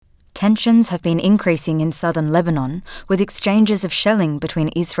Tensions have been increasing in southern Lebanon, with exchanges of shelling between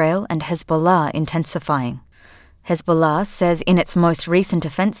Israel and Hezbollah intensifying. Hezbollah says in its most recent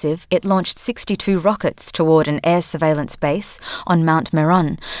offensive it launched 62 rockets toward an air surveillance base on Mount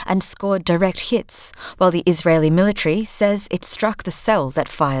Meron and scored direct hits, while the Israeli military says it struck the cell that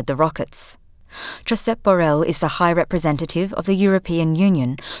fired the rockets. Josep Borrell is the High Representative of the European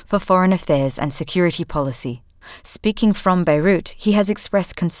Union for Foreign Affairs and Security Policy. Speaking from Beirut, he has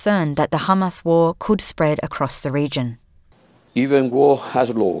expressed concern that the Hamas war could spread across the region. Even war has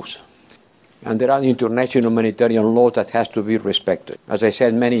laws. And there are international humanitarian laws that has to be respected. As I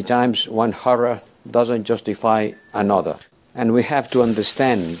said many times, one horror doesn't justify another. And we have to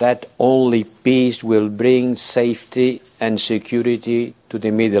understand that only peace will bring safety and security to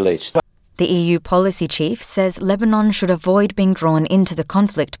the Middle East. The EU policy chief says Lebanon should avoid being drawn into the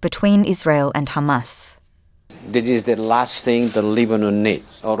conflict between Israel and Hamas. This is the last thing that Lebanon needs.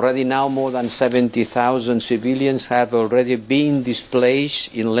 Already now more than 70,000 civilians have already been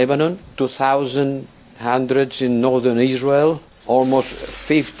displaced in Lebanon, 2,000 hundreds in northern Israel, almost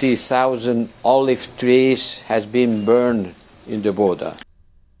 50,000 olive trees has been burned in the border.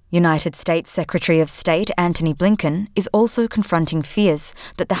 United States Secretary of State Antony Blinken is also confronting fears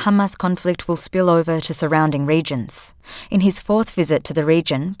that the Hamas conflict will spill over to surrounding regions. In his fourth visit to the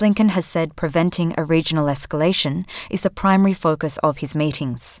region, Blinken has said preventing a regional escalation is the primary focus of his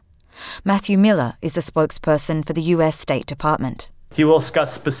meetings. Matthew Miller is the spokesperson for the U.S. State Department. He will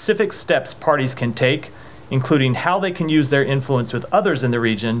discuss specific steps parties can take, including how they can use their influence with others in the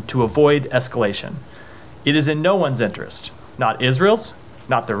region to avoid escalation. It is in no one's interest, not Israel's,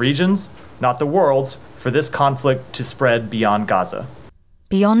 not the region's, not the world's, for this conflict to spread beyond Gaza.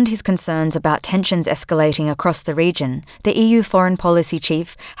 Beyond his concerns about tensions escalating across the region, the EU foreign policy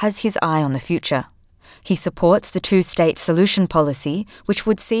chief has his eye on the future. He supports the two-state solution policy, which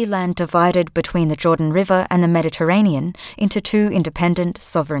would see land divided between the Jordan River and the Mediterranean into two independent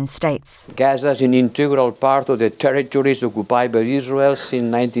sovereign states. Gaza is an integral part of the territories occupied by Israel since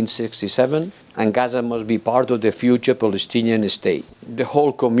 1967. And Gaza must be part of the future Palestinian state. The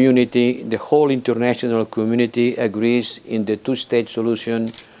whole community, the whole international community agrees in the two-state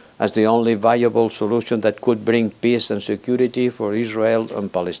solution as the only viable solution that could bring peace and security for Israel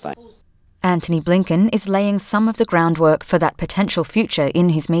and Palestine. Antony Blinken is laying some of the groundwork for that potential future in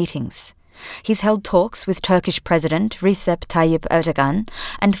his meetings. He's held talks with Turkish President Recep Tayyip Erdogan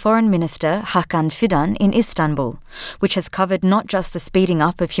and Foreign Minister Hakan Fidan in Istanbul, which has covered not just the speeding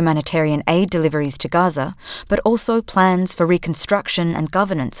up of humanitarian aid deliveries to Gaza, but also plans for reconstruction and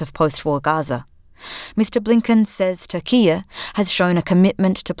governance of post-war Gaza. Mr. Blinken says Turkey has shown a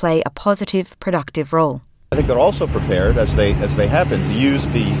commitment to play a positive, productive role. I think they're also prepared, as they have been, to use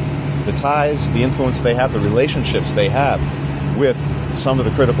the ties, the influence they have, the relationships they have with some of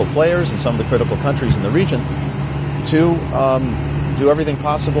the critical players and some of the critical countries in the region to do everything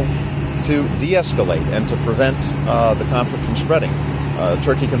possible to de-escalate and to prevent the conflict from spreading.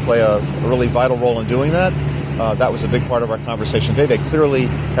 Turkey can play a really vital role in doing that. That was a big part of our conversation today. They clearly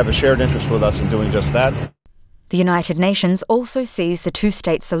have a shared interest with us in doing just that. The United Nations also sees the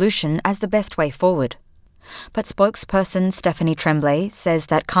two-state solution as the best way forward. But spokesperson Stephanie Tremblay says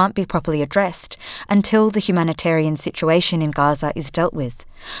that can't be properly addressed until the humanitarian situation in Gaza is dealt with,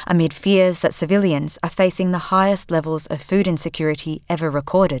 amid fears that civilians are facing the highest levels of food insecurity ever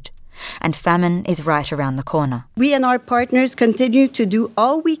recorded. And famine is right around the corner. We and our partners continue to do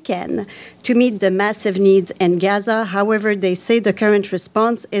all we can to meet the massive needs in Gaza. However, they say the current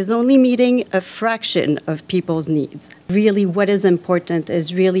response is only meeting a fraction of people's needs. Really, what is important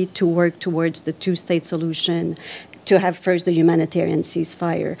is really to work towards the two-state solution, to have first the humanitarian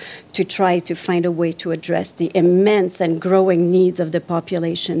ceasefire, to try to find a way to address the immense and growing needs of the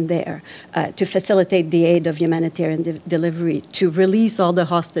population there, to facilitate the aid of humanitarian delivery, to release all the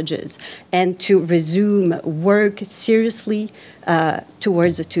hostages, and to resume work seriously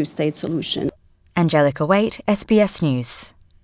towards a two-state solution. Angelica Waite, SBS News.